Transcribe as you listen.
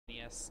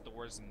MES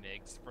stores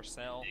MiGs for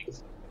sale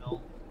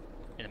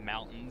in the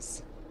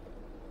mountains.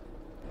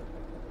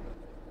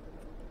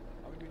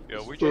 Yeah,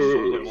 we just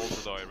sold them all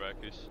to the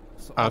Iraqis.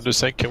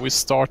 Anderson, can we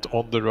start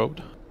on the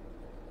road?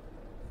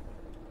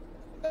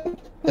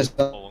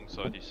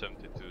 Alongside these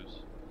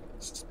 72s.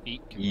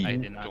 Speak. Yeah. I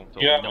did not.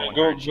 Yeah, no one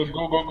go heard you.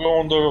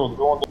 on the road,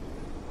 go on the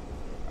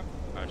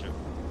Roger.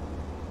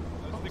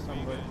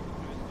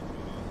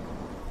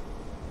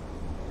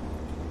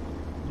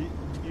 Did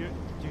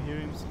you hear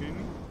him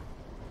screaming?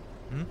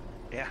 Hmm?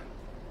 Yeah.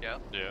 Yeah.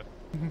 Yeah.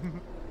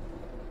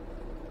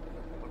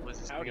 What was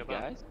this Howdy, thing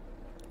about? guys.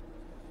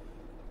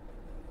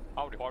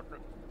 Howdy, partner.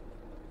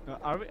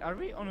 Are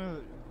we on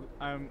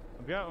a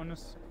we are on a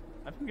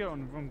I think we are on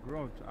the wrong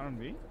road, aren't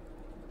we?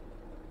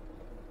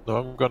 No,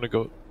 I'm gonna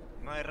go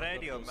My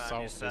radio man is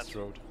south set this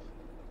road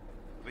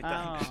with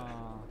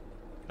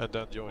and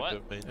then join What?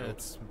 the main road.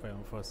 It's way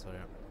on faster,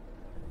 yeah.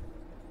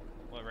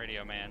 What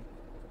radio man?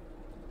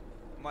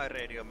 my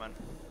radio man.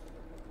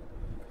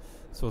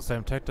 So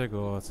same tactic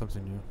or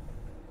something new?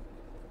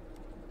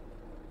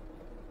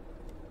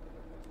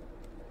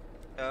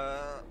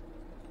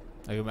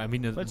 I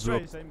mean, Let's try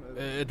the same.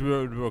 it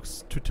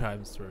works 2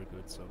 times very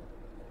good, so.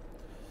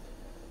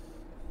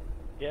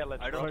 Yeah,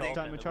 let's I don't rotate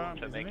think- the Charm,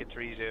 to isn't make it? it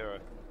 3-0.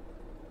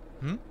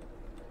 Hmm?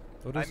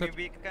 What I is mean, it?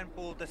 we can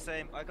pull the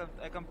same.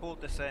 I can pull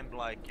the same,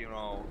 like, you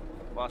know,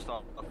 past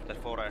out of the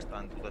forest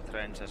and to the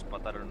trenches,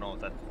 but I don't know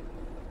that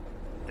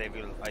they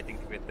will. I think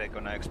they're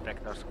gonna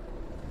expect us.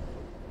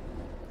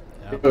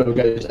 Yeah.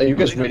 Guys, are you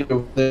guys ready to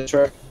go the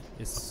track?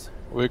 Yes.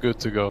 We're good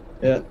to go.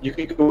 Yeah, you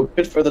can go a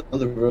bit further down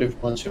the road if you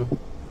want to.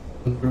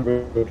 On the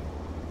road.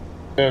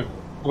 Yeah,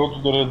 go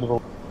to the red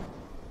road.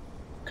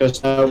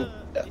 Because now, Is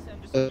that's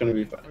Anderson gonna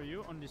be for fine.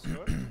 you on this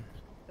road?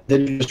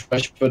 Then you just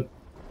rush, but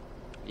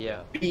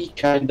Yeah. be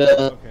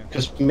kinda, Okay.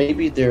 because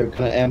maybe they're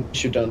gonna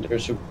ambush you down there,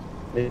 so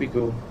maybe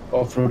go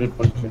off-road at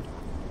one point.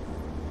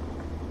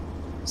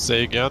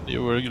 Say again,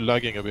 you were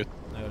lagging a bit.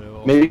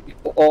 Maybe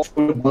go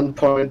off-road at one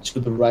point to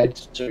the right,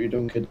 so you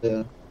don't get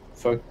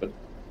fucked, but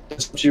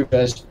that's up to you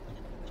guys.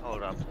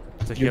 Hold up.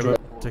 Take You care,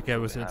 drive. take care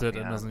with Yeah, it,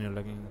 yeah. and doesn't you're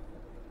lagging.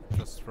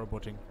 Just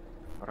roboting.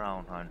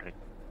 Around 100.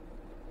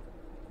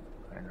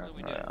 What do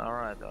we do?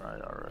 Alright.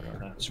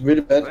 It's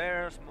really bad.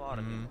 Where's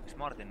Martin? Mhm. Is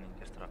Martin in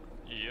this truck?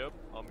 Yep,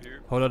 I'm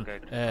here. Hold on, Okay,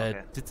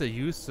 okay. did they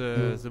use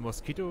Hmm. the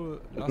mosquito I last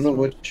don't know round?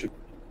 what you should.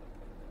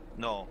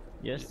 No.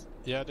 Yes.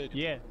 Yeah, they did.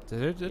 Yeah.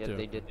 Did it? Yeah,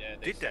 they did. Yeah,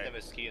 they Did sent they? a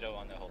mosquito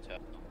on the hotel.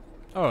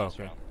 Oh,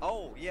 okay.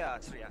 Oh, yeah,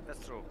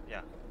 that's true.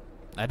 Yeah.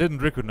 I didn't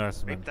recognize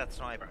them. Pick that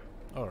sniper.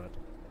 Alright.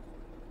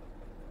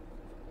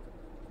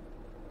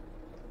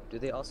 Do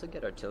they also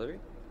get artillery?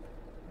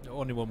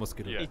 Only one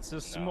mosquito. Yeah. It's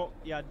a smoke.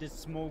 Yeah, the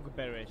smoke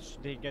barrage.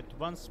 They get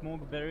one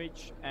smoke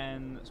barrage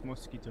and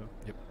mosquito.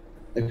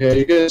 Okay,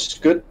 you guys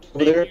good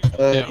over there?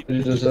 Yeah.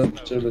 You just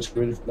have to let's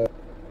go really flat.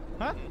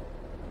 Huh?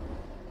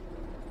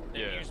 They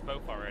Yeah. used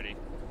both already.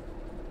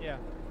 Yeah.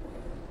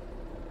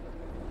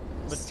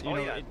 But you Oh,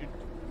 know, yeah. it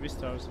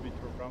restarts with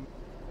program.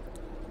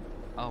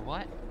 Oh,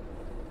 what?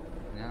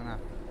 No.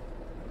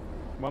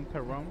 One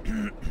per round.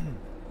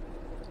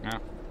 No.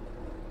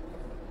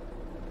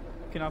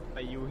 Can I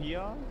pay you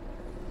here?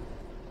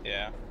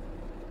 Yeah.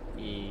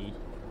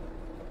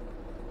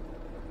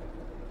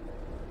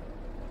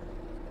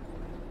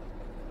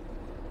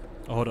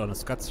 Oh, hold on, a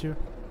Scots here?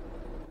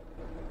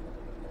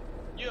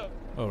 Yeah.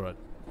 Alright,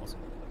 awesome.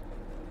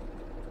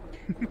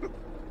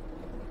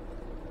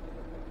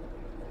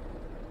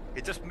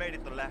 He just made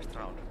it the last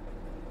round.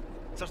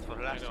 Just for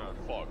the I last know, round.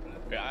 fuck.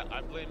 Yeah,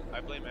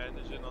 I blame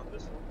Anderson on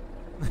this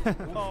one.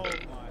 Oh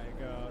my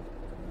god.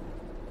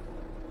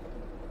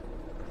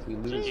 If we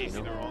lose, Gave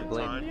me the wrong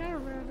blame. time. Yeah,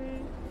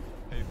 ready.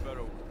 Hey,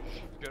 Fero.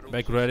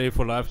 Make ready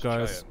for life,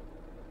 guys.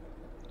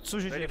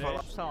 Слушайте, Ready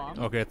for- сам.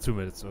 Okay, 2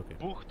 minutes, okay.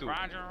 Buchtu.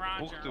 Roger.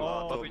 Buchtu.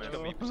 Oh, Tabička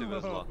mi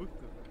přivezla.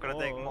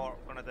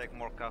 Gonna take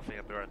more coffee.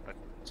 I'll be right back.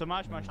 Co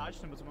máš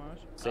táč nebo co máš?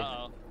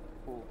 Uh-oh.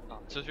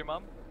 Cože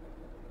mám?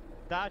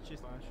 Táč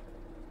máš.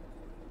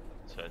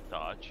 Co je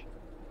táč?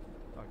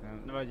 Tak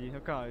nevadí,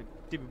 ok,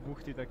 ty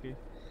buchty taky.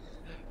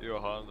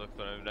 Johan, tak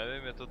to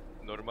nevím, je to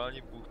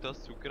normální buchta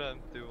s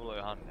cukrem, ty vole,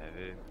 já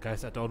nevím.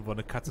 Guys, I don't want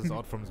to cut this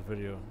out from the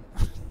video.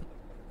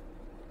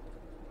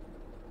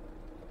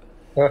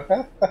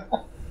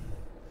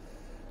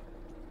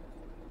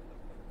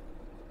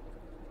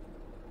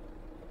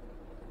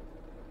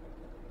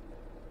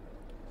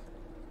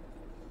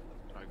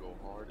 I go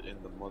hard in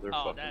the Oh,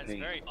 motherfucking that's paint.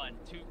 very fun.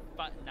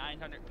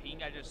 900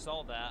 ping, I just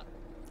saw that.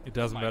 It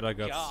doesn't my matter,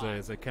 guys.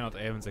 God. They cannot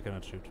aim and they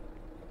cannot shoot.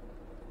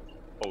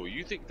 Oh,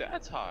 you think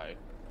that's high?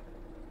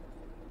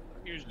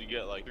 I usually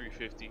get like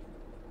 350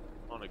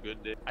 on a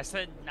good day. I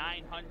said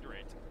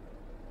 900.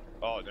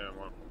 Oh, damn.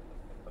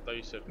 I thought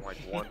you said like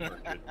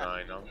 109.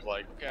 I was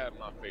like, okay, I'm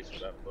not faced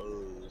with that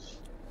buzz.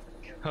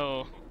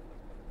 Oh.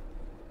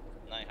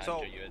 900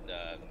 So, you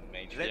had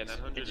major. Yeah,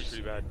 900 is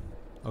pretty bad.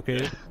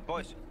 Okay,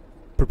 Boys,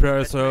 prepare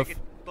let's yourself. make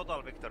it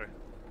total victory.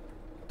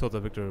 Total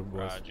victory, boys.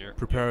 Roger.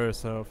 Prepare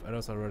yourself.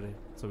 Arrows are ready.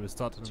 So we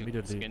start It's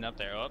immediately. getting up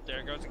there. Oh, there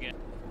it goes again.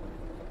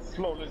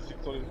 Slowly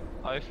victory.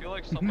 I feel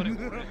like somebody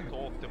already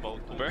talked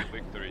about total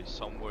victory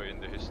somewhere in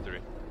the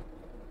history.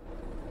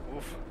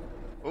 Oof.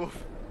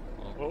 Oof.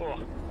 Oh.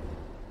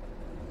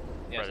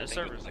 Yes, Bro, this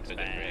server's like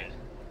bad.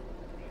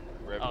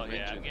 Oh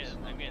yeah, I'm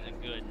Revengeance. getting a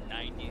good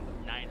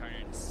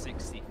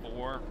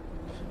 964.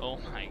 Oh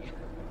my god.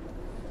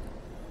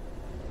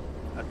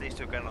 At least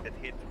you cannot get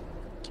hit.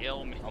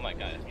 Kill me. Oh my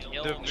god.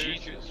 Kill The me.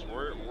 Jesus,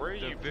 where are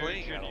you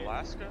playing in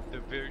Alaska? The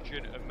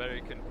Virgin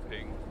American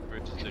ping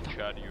versus the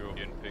Chad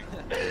European ping.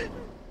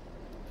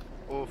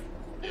 Oof.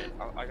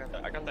 I got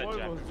that What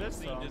jab. was this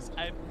See sound? this?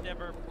 I've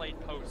never played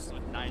posts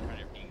with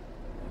 900 ping.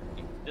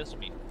 This will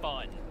be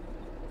fun.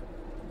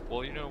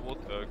 Well, you know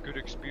what? Good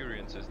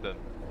experiences then.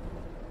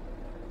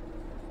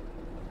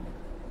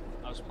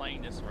 I was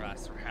playing this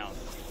last round.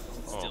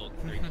 Still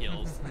 3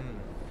 kills.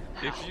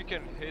 If you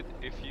can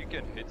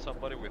hit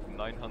somebody with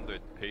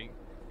 900 ping,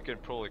 you can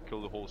probably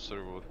kill the whole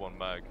server with one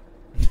mag.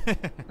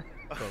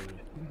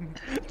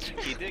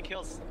 He did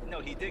kill.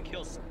 He did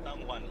kill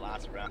someone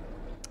last round.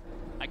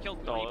 I killed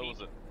 3 No, that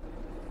people. was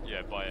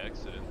yeah, by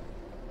accident.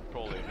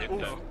 Probably hit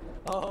them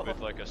Oh. with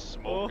like a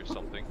smoke or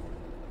something.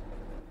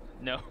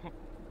 No.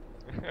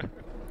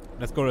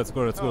 Let's go, let's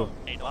go, let's go.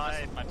 Hey, don't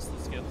mess with my pistol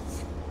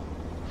skills.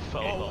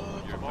 Fell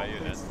on your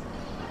bayonet. Yes.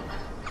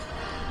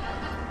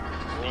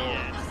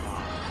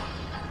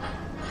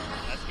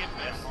 Let's get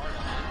me a hard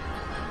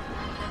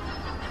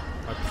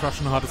on. A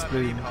Prussian hard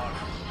spleen.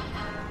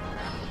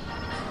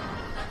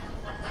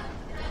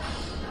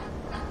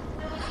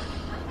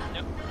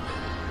 Nope.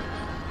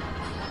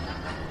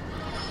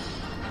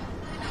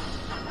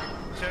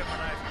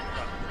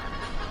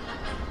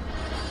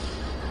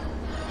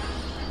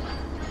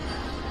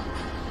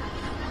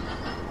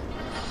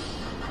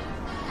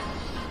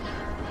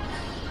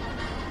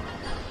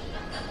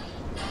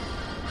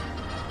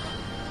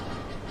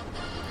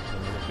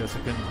 I guess I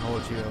can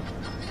hold you.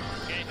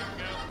 Okay, here we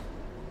go.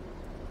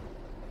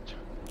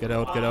 Get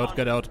out, get out,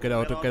 get out, get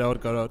out, get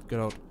out, get out, get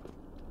out.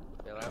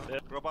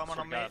 Drop ammo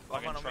on me.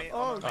 Ammo on me.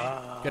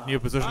 Oh, Get in your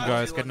position,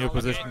 guys. Get in your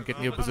position. Get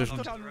in your position.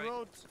 down the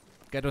road.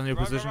 Get on your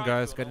position,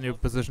 guys. Get in your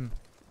position.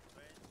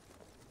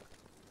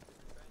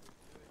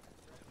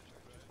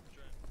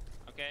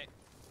 Okay.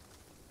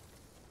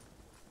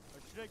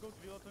 Should I go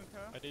to the auto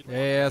car?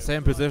 Yeah,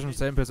 same position,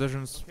 same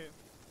positions. Okay.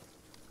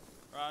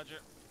 Roger.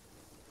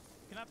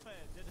 Can I play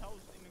dead house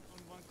on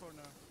one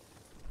corner?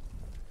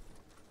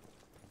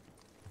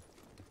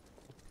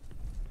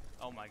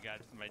 Oh my god,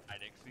 this is my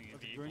IDEX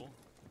vehicle.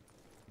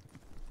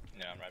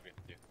 Yeah, I'm right with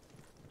you.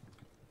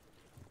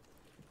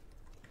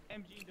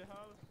 MG in the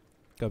house.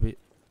 Copy.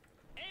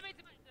 Anyways,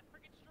 the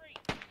freaking street.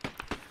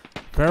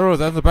 Pharaoh,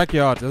 they're in the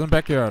backyard. They're in the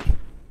backyard.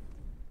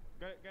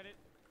 Got it.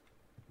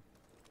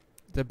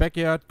 The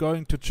backyard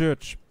going to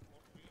church.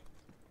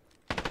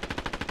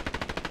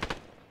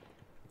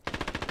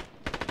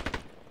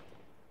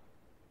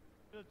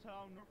 The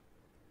town.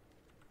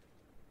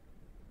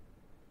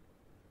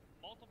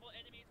 Multiple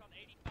enemies on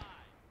 85.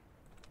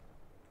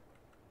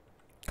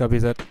 Copy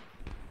that. Fuck,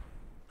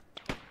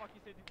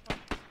 you said it. Fuck.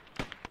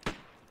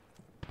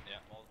 Yeah,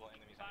 multiple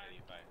enemies on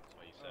 85. That's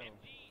what you said.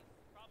 MG,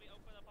 probably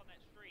open up on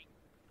that street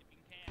if you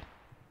can.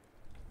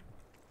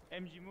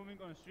 MG moving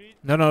on the street.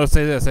 No,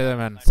 stay there,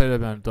 man. Stay there,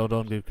 man.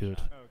 Don't get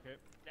killed. Oh, okay.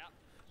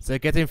 They're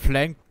getting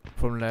flanked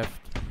from left.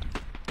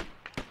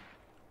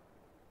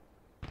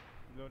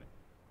 Loading.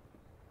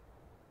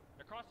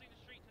 They're crossing the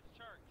street to the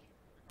church.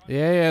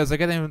 Yeah, they're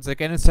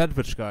getting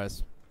sandwich,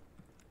 guys.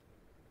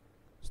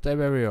 Stay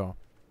where we are.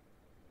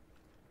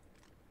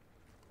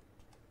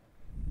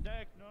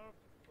 Jack, north,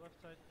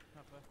 left side,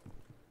 halfway.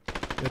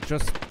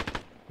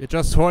 You're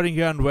just holding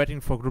here and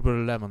waiting for Group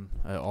Lemon.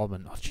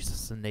 Almond. Oh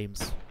Jesus, the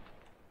names.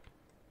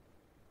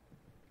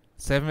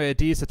 7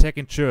 AD is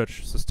attacking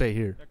church, so stay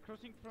here. They're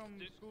crossing from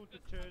school to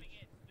church.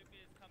 Stuka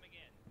is coming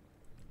in.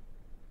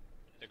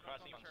 They're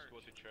crossing from school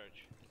to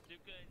church.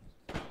 Stuka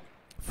and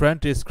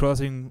Friend is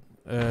crossing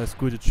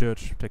school to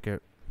church. Take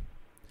care.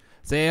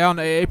 They are on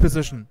AA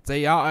position.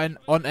 They are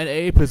on an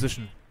AA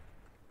position.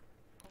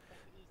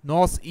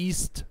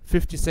 Northeast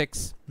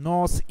 56.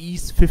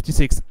 Northeast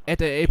 56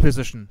 at AA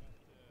position.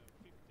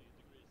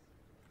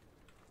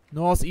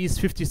 Northeast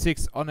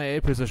 56 on AA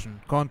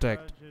position.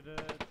 Contact. Roger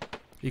that.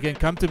 You can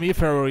come to me,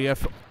 Pharaoh. You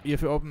have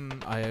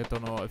open. I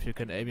don't know if you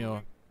can aim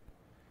your.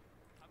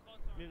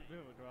 We'll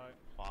drive.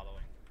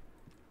 Following.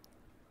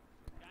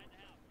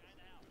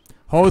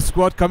 Whole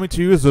squad coming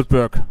to you,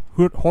 Südberg.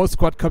 Whole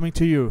squad coming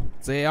to you.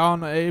 They are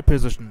on A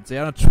position. They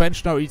are on a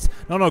trench now. East.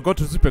 No, go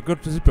to Südberg. Go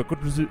to Südberg. Go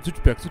to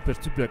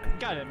Südberg.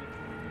 Got him.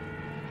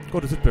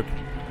 Go to Südberg.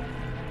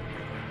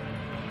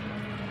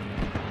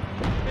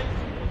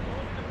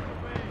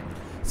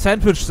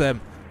 Sandwich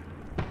them.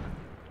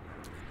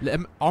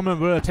 Armin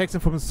will attack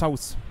them from the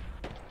south.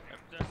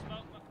 There's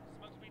smoke's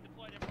being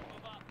deployed. Everyone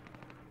move up.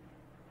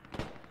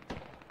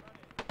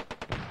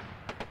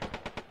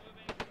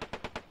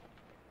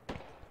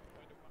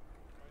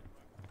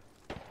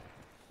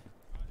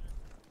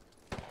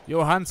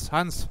 Yo, Hans,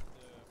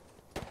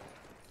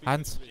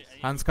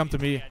 come to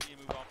me. I need to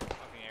move off the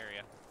fucking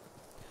area.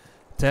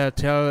 Tell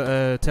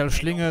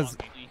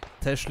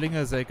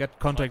Schlinger they get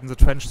contact in the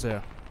trench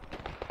there.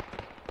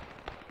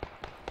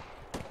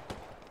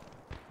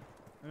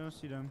 I don't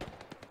see them.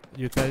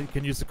 You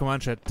can use the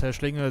command chat. Tell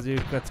Schlinger they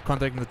get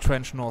contact in the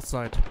trench north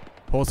side.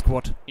 Whole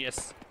squad.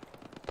 Yes.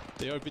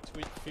 They are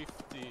between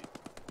 50,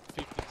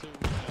 52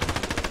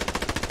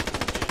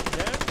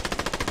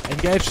 and...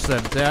 Engage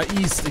them. They are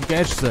east.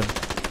 Engage them.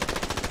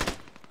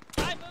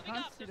 I'm moving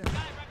up. There's a guy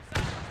right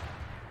beside us.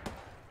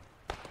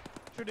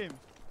 Shoot him.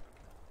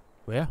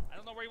 Where? I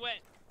don't know where he went.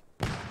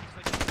 He's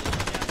like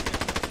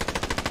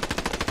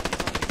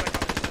he's like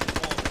up this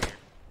wall over here.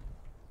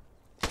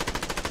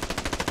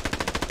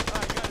 Ah, I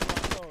got him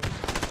on close.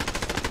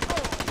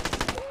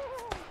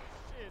 Oh!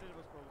 Shit, it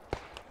was close.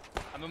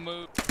 I'm gonna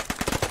move.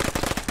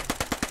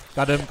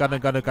 Got him. I think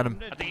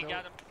he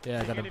got him.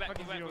 Yeah, I got him.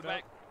 Go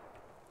back.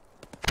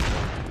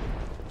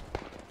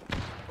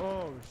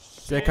 Oh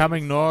shit. They're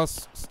coming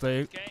north.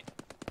 Stay. Okay.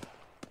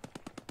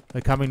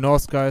 They're coming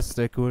north, guys.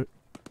 Stay cool.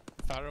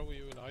 Pharaoh, are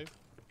you alive?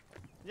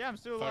 Yeah, I'm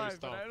still Fire alive, is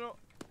but down. I don't.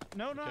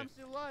 No, Okay. I'm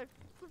still alive.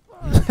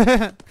 What the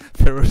fuck?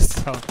 Ferris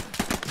down.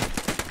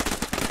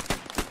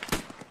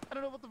 I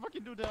don't know what the fuck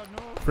you do down.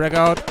 No. Frag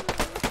out.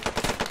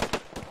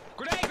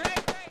 Grenade!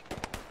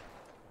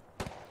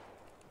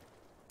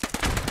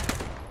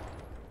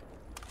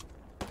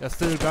 There's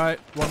still a guy.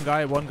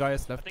 One guy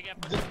is I left. think I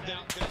pushed There's him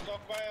down. no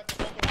guy at the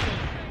bottom stage.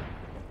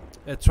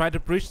 They try to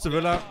breach the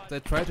villa. They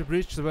try to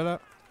breach the villa.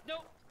 No!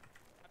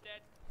 I'm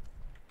dead.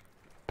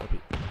 Copy.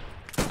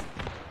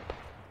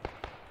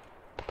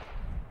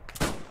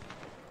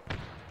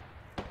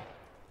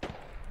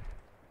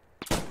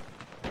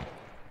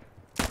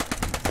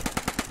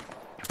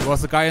 There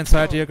was a guy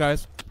inside here,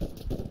 guys.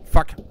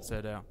 Fuck,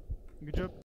 said there. Good job.